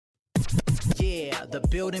Yeah, the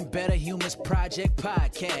Building Better Humans Project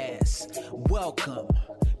podcast. Welcome.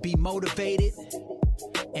 Be motivated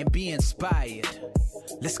and be inspired.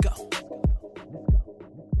 Let's go.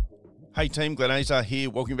 Hey team, Glenn Azar here.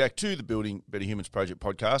 Welcome back to the Building Better Humans Project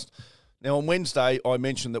podcast. Now on Wednesday, I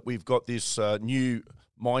mentioned that we've got this new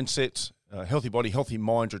mindset, Healthy Body, Healthy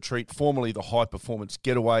Mind retreat, formerly the High Performance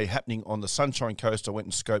Getaway, happening on the Sunshine Coast. I went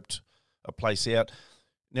and scoped a place out.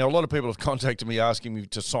 Now, a lot of people have contacted me asking me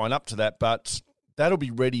to sign up to that, but that'll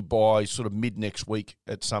be ready by sort of mid next week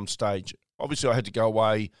at some stage. Obviously, I had to go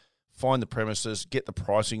away, find the premises, get the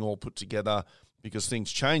pricing all put together, because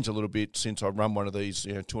things change a little bit since I run one of these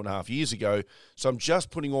 2.5 years ago. So I'm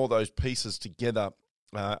just putting all those pieces together.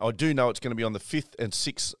 I do know it's going to be on the 5th and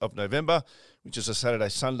 6th of November, which is a Saturday,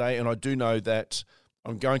 Sunday, and I do know that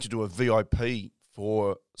I'm going to do a VIP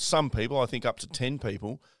for some people, I think up to 10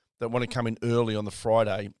 people, that want to come in early on the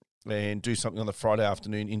Friday and do something on the Friday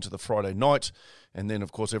afternoon into the Friday night. And then,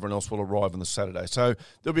 of course, everyone else will arrive on the Saturday. So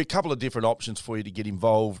there'll be a couple of different options for you to get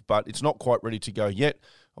involved, but it's not quite ready to go yet.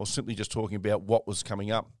 I was simply just talking about what was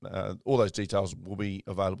coming up. All those details will be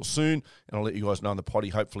available soon, and I'll let you guys know on the potty,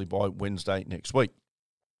 hopefully by Wednesday next week.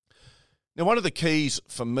 Now, one of the keys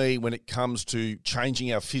for me when it comes to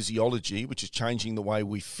changing our physiology, which is changing the way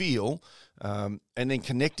we feel, and then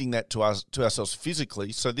connecting that to ourselves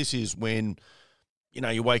physically. So this is when,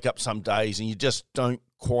 you wake up some days and you just don't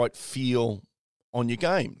quite feel on your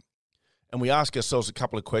game. And we ask ourselves a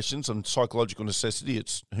couple of questions on psychological necessity.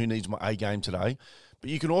 It's who needs my A game today? But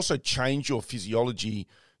you can also change your physiology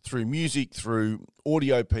through music, through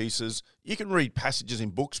audio pieces. You can read passages in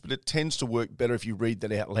books, but it tends to work better if you read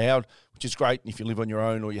that out loud, which is great if you live on your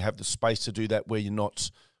own or you have the space to do that where you're not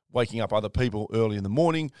waking up other people early in the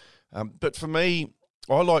morning. But for me,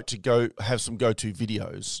 I like to have some go-to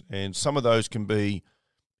videos, and some of those can be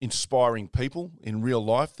inspiring people in real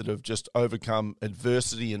life that have just overcome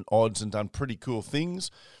adversity and odds and done pretty cool things.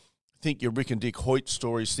 Think your Rick and Dick Hoyt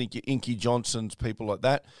stories, think your Inky Johnsons, people like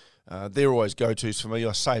that. They're always go-tos for me.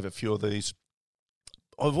 I save a few of these.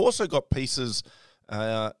 I've also got pieces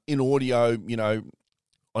in audio,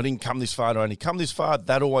 I didn't come this far to only come this far.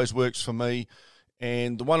 That always works for me.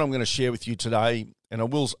 And the one I'm going to share with you today, and I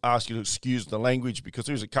will ask you to excuse the language because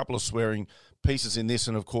there's a couple of swearing pieces in this.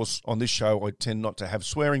 And, of course, on this show, I tend not to have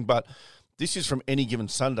swearing. But this is from Any Given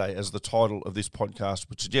Sunday as the title of this podcast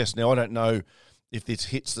would suggest. Now, I don't know if this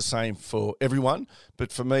hits the same for everyone,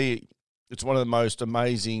 but for me, it's one of the most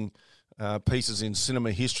amazing pieces in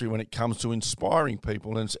cinema history when it comes to inspiring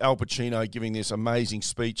people. And it's Al Pacino giving this amazing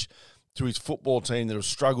speech to his football team that have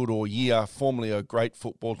struggled all year, formerly a great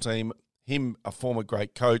football team, him a former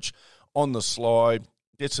great coach, on the slide,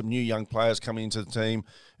 get some new young players coming into the team,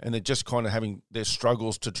 and they're just kind of having their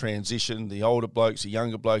struggles to transition. The older blokes, the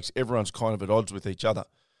younger blokes, everyone's kind of at odds with each other.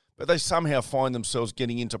 But they somehow find themselves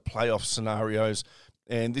getting into playoff scenarios,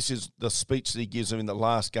 and this is the speech that he gives them in the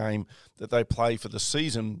last game that they play for the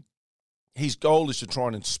season. His goal is to try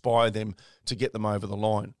and inspire them to get them over the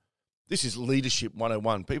line. This is Leadership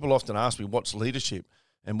 101. People often ask me, what's leadership?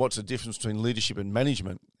 And what's the difference between leadership and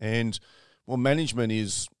management? And, well, management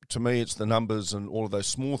is, to me, it's the numbers and all of those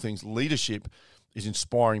small things. Leadership is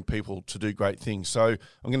inspiring people to do great things. So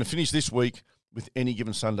I'm going to finish this week with Any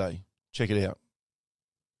Given Sunday. Check it out.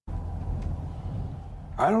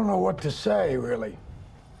 I don't know what to say, really.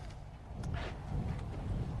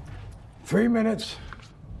 3 minutes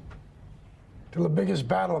till the biggest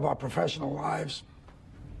battle of our professional lives.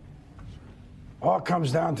 All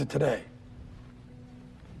comes down to today.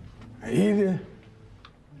 Either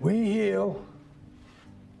we heal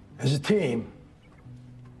as a team,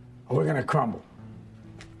 or we're going to crumble.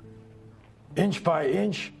 Inch by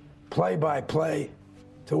inch, play by play,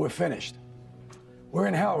 till we're finished. We're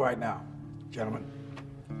in hell right now, gentlemen.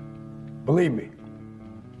 Believe me.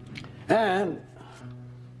 And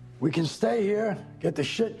we can stay here, get the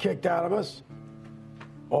shit kicked out of us,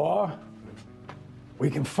 or we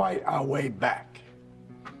can fight our way back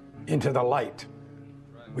into the light.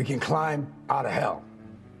 We can climb out of hell.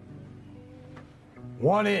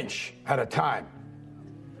 1 inch at a time.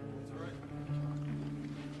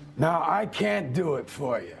 Now, I can't do it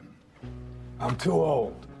for you. I'm too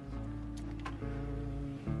old.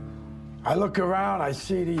 I look around, I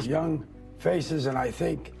see these young faces, and I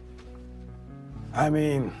think, I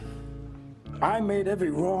made every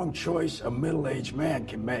wrong choice a middle-aged man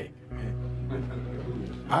can make.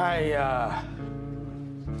 I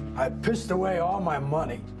pissed away all my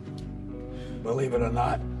money, believe it or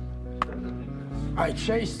not. I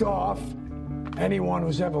chased off anyone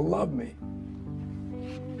who's ever loved me.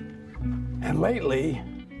 And lately,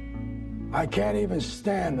 I can't even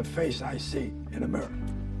stand the face I see in the mirror.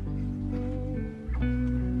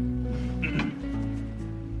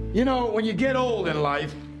 You know, when you get old in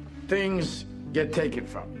life, things get taken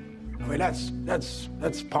from you. I mean,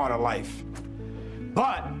 that's part of life.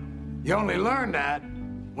 But you only learn that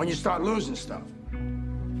when you start losing stuff.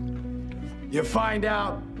 You find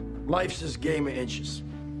out life's this game of inches.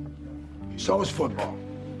 So is football.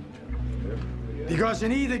 Because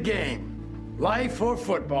in either game, life or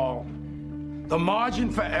football, the margin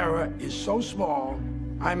for error is so small.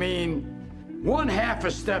 I mean, 1/2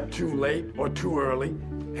 a step too late or too early,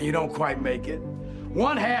 and you don't quite make it.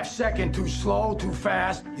 1/2 second too slow, too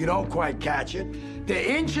fast, you don't quite catch it.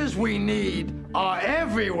 The inches we need are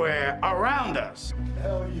everywhere around us.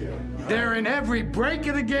 Hell yeah. They're in every break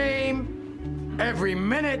of the game, every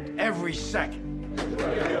minute, every second.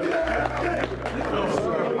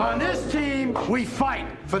 On this team, we fight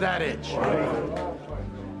for that inch.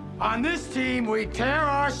 On this team, we tear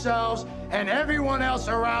ourselves and everyone else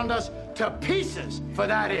around us to pieces for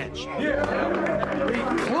that inch. We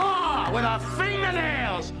claw with our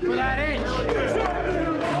fingernails for that inch.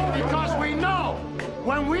 Because we know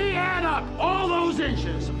when we add up all those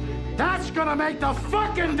inches, that's gonna make the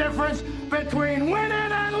fucking difference between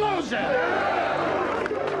winning and losing.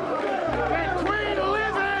 Between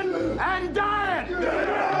living and dying.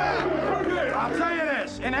 I'll tell you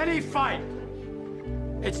this, in any fight,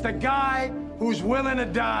 it's the guy who's willing to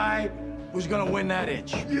die who's gonna win that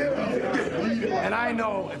inch. And I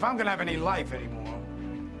know if I'm gonna have any life anymore,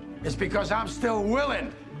 it's because I'm still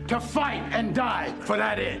willing to fight and die for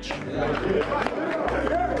that inch.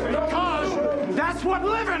 Because that's what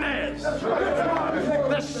living is.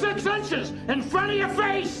 The 6 inches in front of your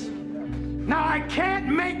face. Now, I can't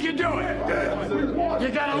make you do it. You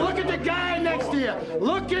gotta look at the guy next to you.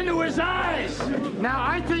 Look into his eyes. Now,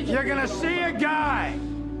 I think you're gonna see a guy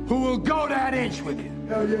who will go that inch with you.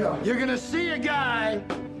 Hell yeah. You're gonna see a guy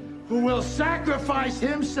who will sacrifice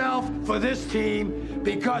himself for this team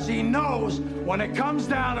because he knows when it comes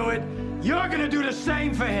down to it, you're gonna do the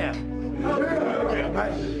same for him.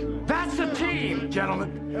 Right? That's a team,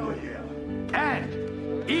 gentlemen. Hell yeah. And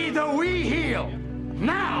either we heal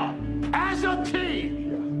now as a team,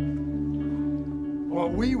 or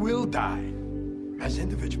we will die as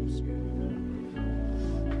individuals.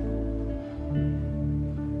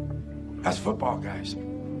 That's football, guys.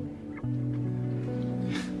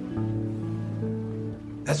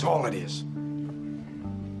 That's all it is.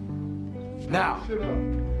 Now,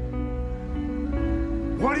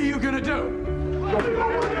 what are you gonna do?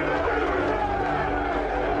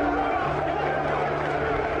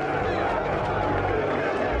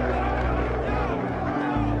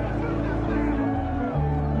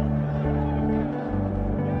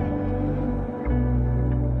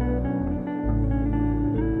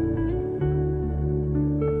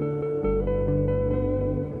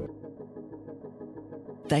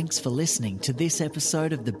 Thanks for listening to this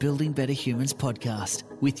episode of the Building Better Humans podcast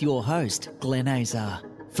with your host, Glenn Azar.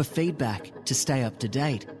 For feedback, to stay up to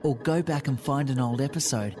date, or go back and find an old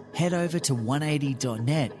episode, head over to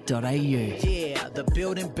 180.net.au. Yeah, the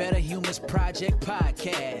Building Better Humans Project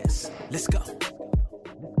podcast. Let's go.